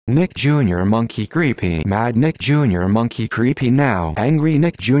Nick Jr. Monkey creepy. Mad Nick Jr. Monkey creepy now. Angry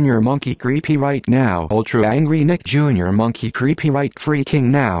Nick Jr. Monkey creepy right now. Ultra angry Nick Jr. Monkey creepy right freaking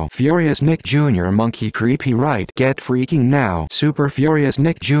now. Furious Nick Jr. Monkey creepy right get freaking now. Super furious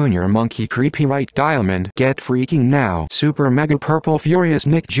Nick Jr. Monkey creepy right diamond get freaking now. Super mega purple furious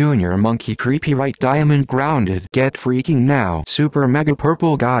Nick Jr. Monkey creepy right diamond grounded get freaking now. Super mega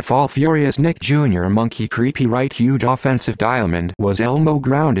purple godfall furious Nick Jr. Monkey creepy right huge offensive diamond was Elmo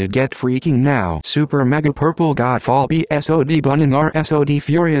grounded get freaking now. Super mega purple godfall BSOD bunning RSOD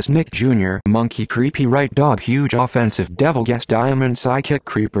furious Nick Jr. Monkey creepy right dog huge offensive devil guess diamond psychic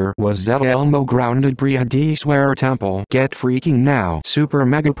creeper was Zeta Elmo grounded Bria D swearer temple get freaking now. Super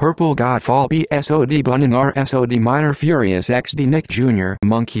mega purple godfall BSOD bunning RSOD minor furious XD Nick Jr.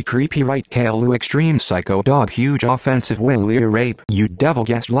 Monkey creepy right Kalu extreme psycho dog huge offensive Willier rape you devil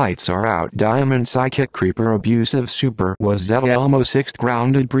guess lights are out diamond psychic creeper abusive super was Zeta Elmo 6th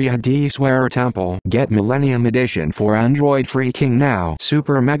grounded Bria D swearer temple get millennium edition for Android freaking now.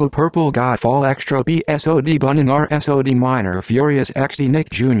 Super mega purple godfall extra BSOD bunning RSOD minor furious XD Nick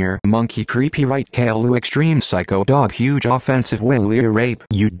Jr. Monkey creepy right Kalu extreme psycho dog huge offensive Willier rape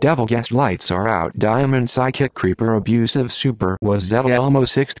you devil guess lights are out diamond psychic creeper abusive super was Zeta Elmo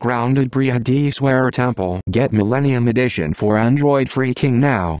 6th grounded Bria D swearer temple get millennium edition for Android freaking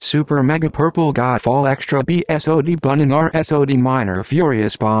now. Super mega purple godfall extra BSOD bunning RSOD minor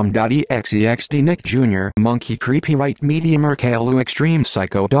furious bomb.exexd Nick Jr. Monkey creepy right medium Kalu extreme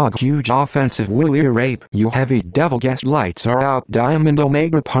psycho dog huge offensive Willier rape you heavy devil guess lights are out diamond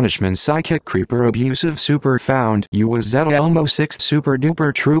omega punishment psychic creeper abusive super found you was Zeta Elmo 6th super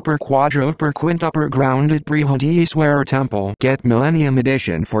duper trooper quadruper quintupper grounded Bria D swearer temple get millennium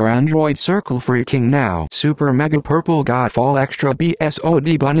edition for Android circle freaking now. Super mega purple godfall extra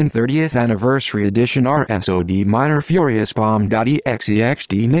BSOD bunning 30th anniversary edition RSOD minor furious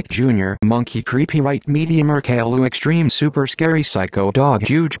bomb.exexd Nick Jr. Monkey creepy right medium Kalu extreme super scary psycho dog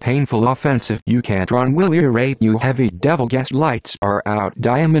huge painful offensive you can't run Willier rape you heavy devil guess lights are out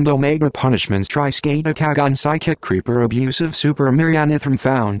diamond omega punishments triskata kagon psychic creeper abusive super mirianithrum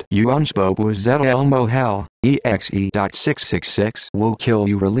found you unspoke was Zeta Elmo hell exe.666 will kill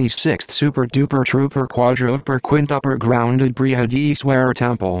you release 6th super duper trooper quadruper quintupper grounded Bria D swearer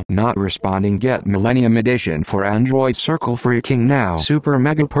temple not responding get millennium edition for Android circle freaking now. Super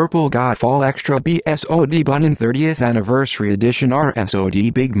mega purple godfall extra BSOD bunning 30th anniversary edition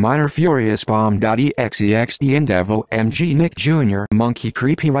RSOD big minor furious bomb.exexd Endevo MG Nick Jr. Monkey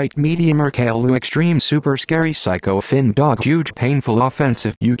creepy right medium Kalu extreme super scary psycho fin dog huge painful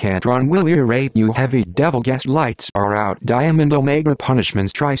offensive you can't run Willier rape you heavy devil guess lights are out diamond omega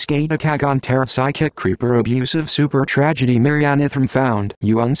punishments triskata kagon terra psychic creeper abusive super tragedy mirianithrum found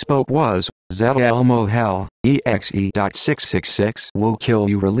you unspoke was Zeta Elmo hell exe.666 will kill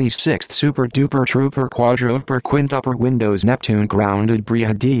you release 6th super duper trooper quadruper quintupper Windows Neptune grounded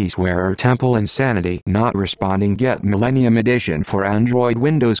Bria D swearer temple insanity not responding get millennium edition for Android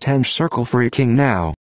Windows 10 circle freaking now.